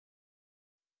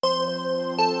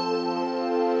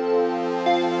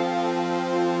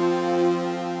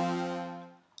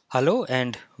Hello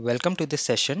and welcome to this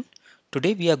session.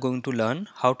 Today we are going to learn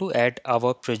how to add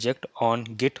our project on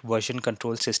Git version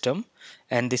control system,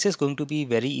 and this is going to be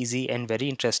very easy and very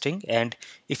interesting. And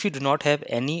if you do not have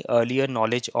any earlier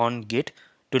knowledge on Git,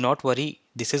 do not worry,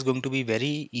 this is going to be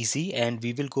very easy and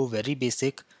we will go very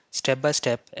basic step by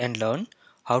step and learn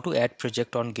how to add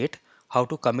project on Git, how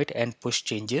to commit and push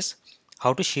changes,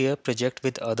 how to share project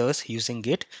with others using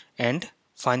Git, and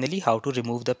finally how to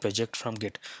remove the project from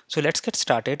Git. So let's get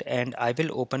started, and I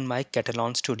will open my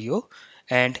Katalon Studio,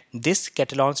 and this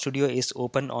Katalon Studio is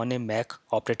open on a Mac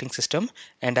operating system,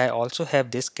 and I also have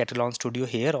this Katalon Studio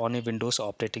here on a Windows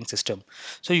operating system.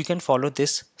 So you can follow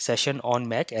this session on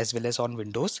Mac as well as on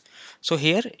Windows. So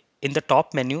here in the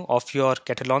top menu of your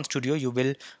Katalon Studio you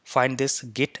will find this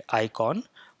Git icon.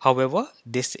 However,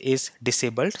 this is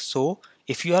disabled, so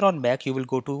if you are on Mac you will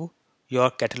go to your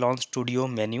Katalon Studio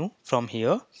menu from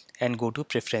here and go to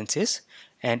preferences,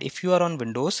 and if you are on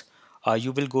Windows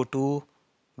you will go to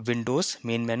Windows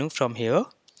main menu from here,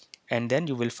 and then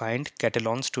you will find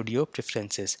Katalon Studio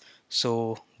preferences.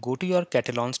 So go to your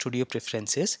Katalon Studio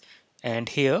preferences, and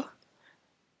here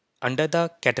under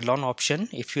the Katalon option,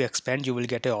 if you expand you will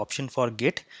get an option for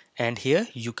Git, and here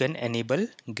you can enable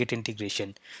Git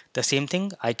integration. The same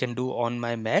thing I can do on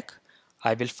my Mac.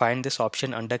 I will find this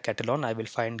option under Katalon, I will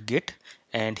find Git,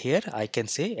 and here I can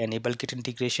say enable Git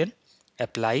integration,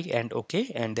 apply and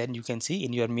OK, and then you can see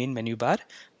in your main menu bar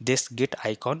this Git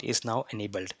icon is now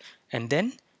enabled, and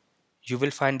then you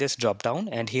will find this drop down,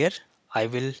 and here I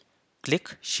will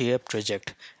click share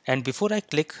project. And before I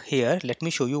click here, let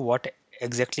me show you what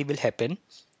exactly will happen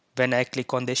when I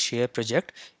click on this share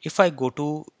project. If I go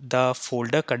to the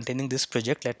folder containing this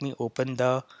project, let me open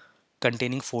the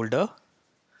containing folder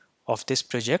of this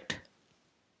project,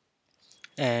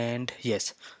 and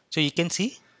yes, so you can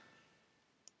see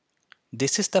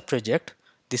this is the project,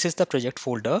 this is the project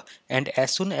folder, and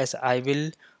as soon as I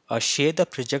will share the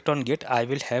project on Git, I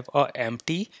will have a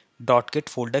empty .git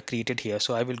folder created here.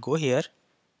 So I will go here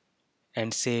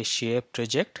and say share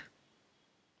project,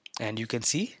 and you can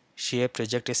see share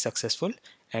project is successful.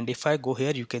 And if I go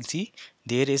here you can see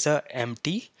there is a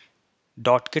empty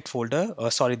 .git folder.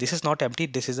 Sorry, this is not empty,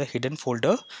 this is a hidden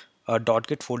folder, a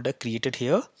 .git folder created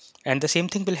here, and the same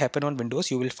thing will happen on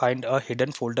Windows. You will find a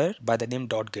hidden folder by the name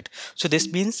 .git. So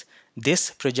this means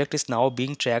this project is now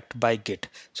being tracked by Git.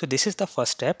 So this is the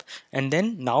first step, and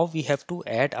then now we have to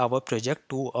add our project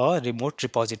to a remote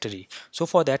repository. So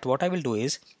for that what I will do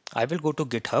is I will go to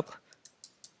GitHub.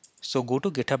 So go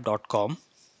to github.com.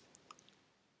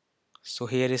 So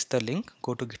here is the link,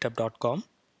 go to github.com,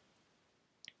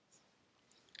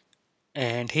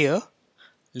 and here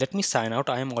let me sign out.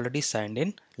 I am already signed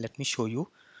in. Let me show you,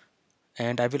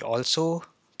 and I will also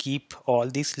keep all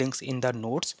these links in the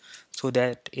notes so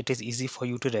that it is easy for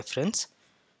you to reference.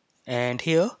 And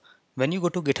here when you go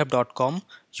to github.com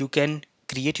you can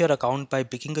create your account by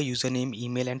picking a username,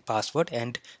 email and password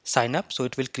and sign up. So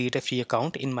it will create a free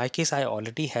account. In my case I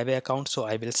already have an account, so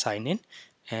I will sign in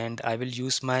and I will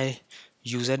use my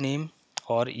username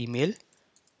or email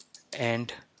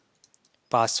and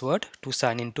password to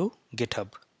sign into GitHub.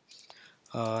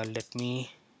 Let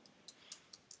me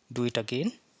do it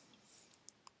again,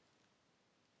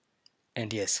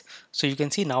 and yes, so you can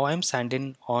see now I'm signed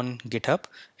in on GitHub,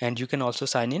 and you can also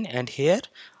sign in, and here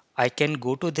I can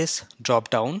go to this drop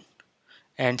down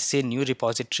and say new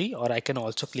repository, or I can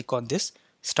also click on this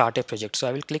start a project. So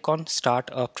I will click on start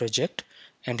a project,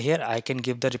 and here I can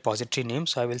give the repository name.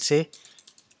 So I will say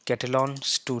Katalon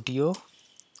Studio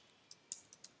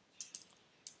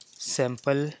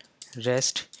sample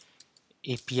REST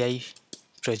API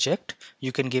project.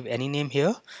 You can give any name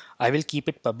here. I will keep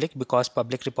it public because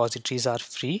public repositories are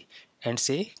free, and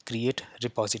say create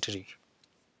repository.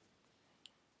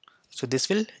 So this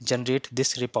will generate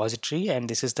this repository, and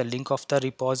this is the link of the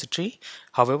repository.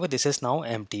 However, this is now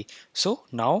empty. So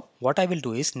now what I will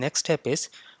do is, next step is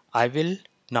I will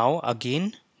now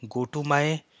again go to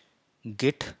my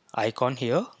Git icon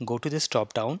here, go to this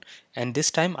drop down, and this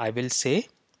time I will say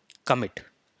commit.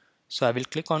 So I will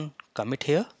click on commit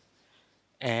here,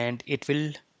 and it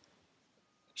will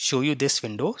show you this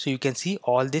window. So you can see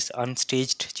all these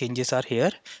unstaged changes are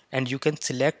here, and you can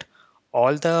select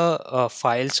all the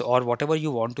files or whatever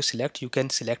you want to select. You can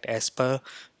select as per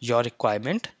your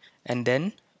requirement, and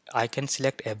then I can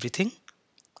select everything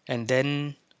and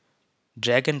then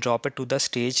drag and drop it to the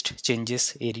staged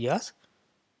changes areas,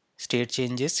 state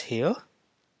changes here.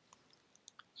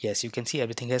 Yes, you can see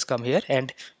everything has come here,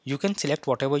 and you can select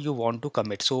whatever you want to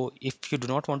commit. So if you do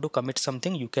not want to commit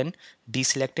something, you can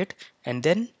deselect it and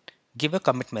then give a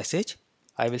commit message.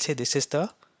 I will say this is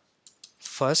the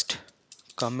first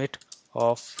commit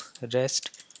of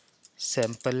REST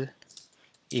sample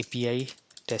API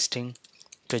testing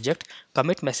project.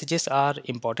 Commit messages are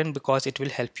important because it will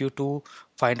help you to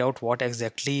find out what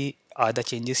exactly are the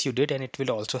changes you did, and it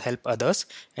will also help others.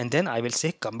 And then I will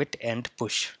say commit and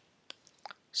push.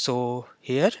 So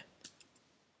here,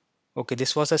 okay,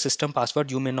 this was a system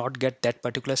password. You may not get that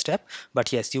particular step,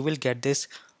 but yes, you will get this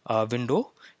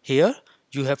window. Here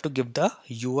you have to give the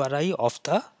URI of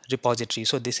the repository.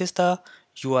 So this is the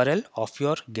URL of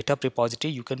your GitHub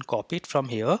repository. You can copy it from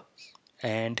here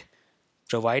and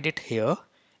provide it here,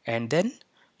 and then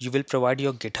you will provide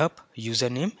your GitHub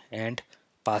username and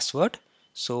password.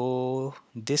 So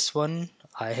this one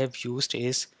I have used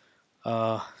is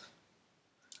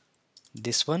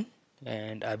this one,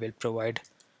 and I will provide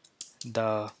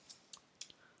the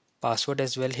password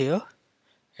as well here,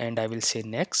 and I will say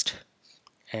next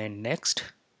and next,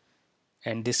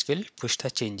 and this will push the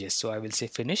changes. So I will say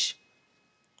finish,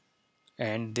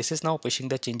 and this is now pushing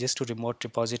the changes to remote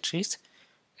repositories,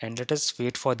 and let us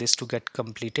wait for this to get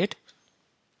completed.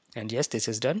 And yes, this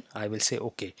is done. I will say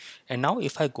okay. And now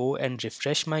if I go and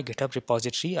refresh my GitHub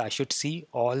repository, I should see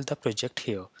all the project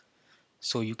here.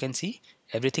 So you can see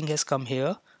everything has come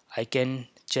here. I can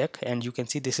check, and you can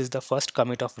see this is the first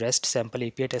commit of REST sample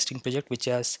API testing project, which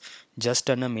has just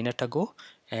done a minute ago.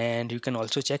 And you can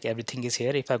also check everything is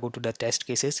here. If I go to the test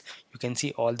cases, you can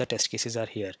see all the test cases are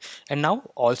here. And now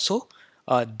also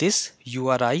this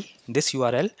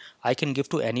URL I can give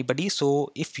to anybody.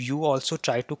 So if you also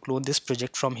try to clone this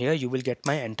project from here, you will get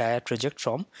my entire project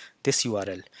from this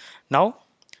URL. Now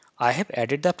I have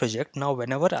added the project. Now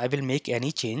whenever I will make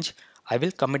any change, I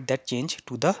will commit that change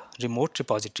to the remote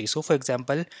repository. So for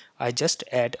example, I just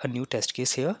add a new test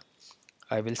case here.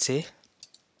 I will say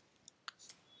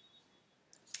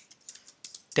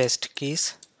test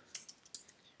case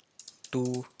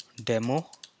to demo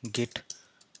git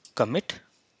commit,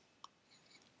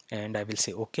 and I will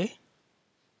say okay.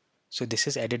 So this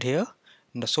is added here.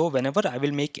 So whenever I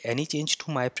will make any change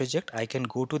to my project, I can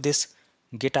go to this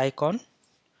git icon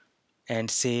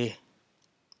and say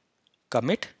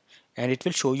commit, and it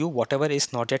will show you whatever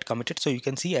is not yet committed. So you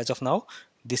can see as of now,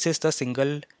 this is the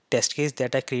single test case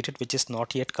that I created which is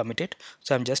not yet committed.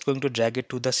 So I'm just going to drag it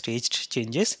to the staged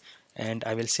changes, and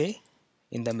I will say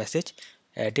in the message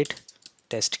edit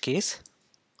test case,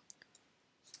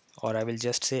 or I will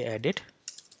just say edit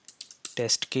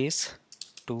test case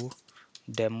to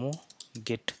demo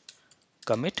git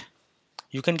commit.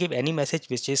 You can give any message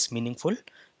which is meaningful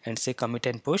and say commit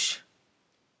and push,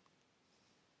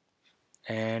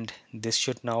 and this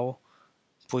should now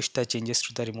push the changes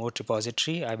to the remote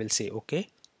repository. I will say okay,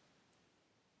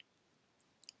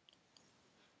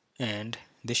 and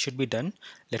this should be done.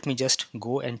 Let me just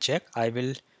go and check. I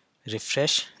will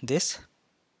refresh this,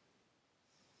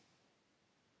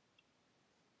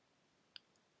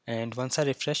 and once I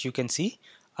refresh, you can see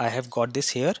I have got this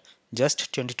here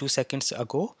just 22 seconds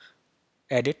ago.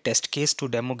 Edit test case to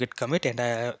demo git commit, and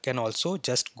I can also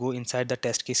just go inside the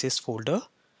test cases folder,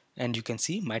 and you can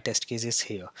see my test case is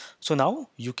here. So now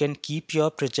you can keep your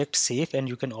project safe, and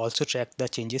you can also track the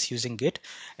changes using Git.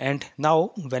 And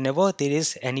now whenever there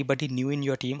is anybody new in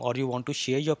your team, or you want to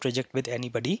share your project with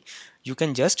anybody, you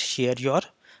can just share your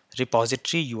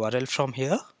repository URL from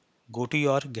here. Go to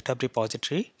your GitHub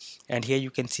repository, and here you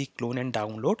can see clone and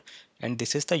download, and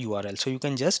this is the URL. So you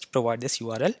can just provide this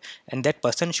URL, and that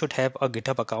person should have a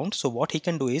GitHub account. So what he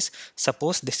can do is,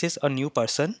 suppose this is a new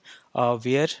person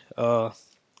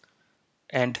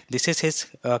and this is his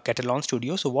Katalon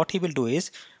studio. So what he will do is,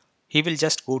 he will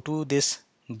just go to this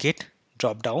git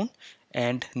drop down,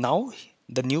 and now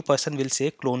the new person will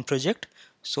say clone project.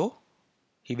 So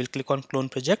he will click on clone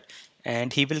project,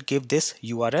 and he will give this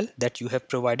URL that you have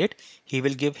provided. He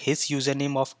will give his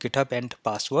username of GitHub and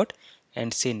password,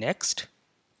 and say next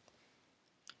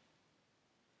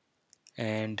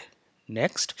and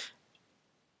next.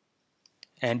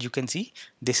 And you can see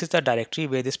this is the directory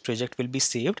where this project will be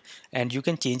saved, and you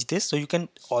can change this. So you can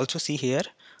also see here,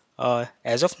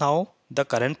 as of now the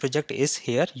current project is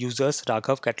here, users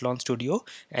Raghav Katalon studio,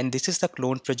 and this is the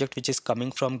clone project which is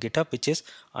coming from GitHub, which is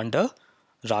under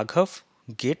Raghav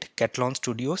Git Katalon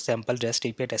studio sample REST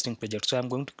API testing project. So I'm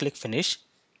going to click finish,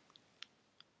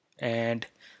 and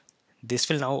this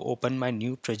will now open my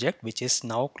new project which is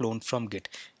now cloned from Git.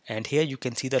 And here you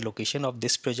can see the location of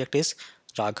this project is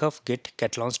Raghav Git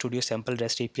Katalon Studio Sample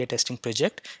REST API Testing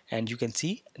Project, and you can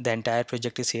see the entire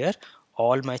project is here.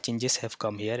 All my changes have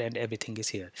come here, and everything is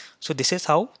here. So this is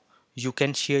how you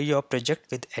can share your project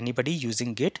with anybody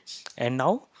using Git. And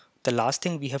now the last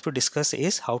thing we have to discuss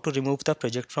is how to remove the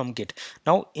project from Git.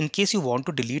 Now in case you want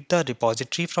to delete the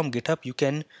repository from GitHub, you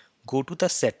can go to the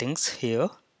settings here,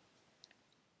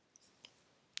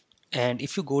 and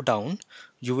if you go down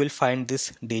you will find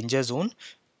this danger zone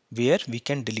where we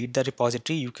can delete the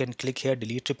repository. You can click here,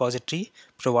 delete repository,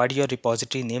 provide your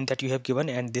repository name that you have given,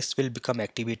 and this will become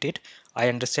activated. I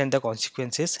understand the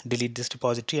consequences, delete this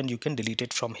repository, and you can delete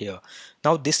it from here.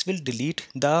 Now this will delete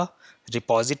the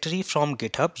repository from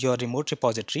GitHub, your remote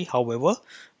repository. However,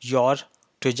 your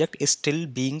project is still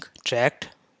being tracked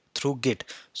through Git.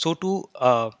 So to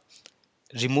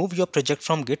remove your project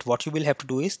from Git, what you will have to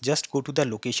do is just go to the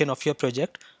location of your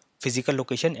project, physical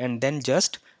location, and then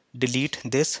just delete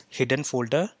this hidden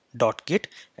folder .git,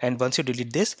 and once you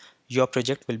delete this, your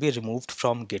project will be removed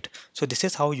from Git. So this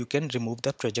is how you can remove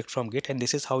the project from Git, and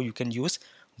this is how you can use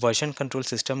version control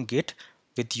system Git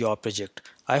with your project.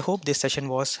 I hope this session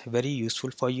was very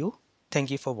useful for you.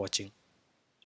 Thank you for watching.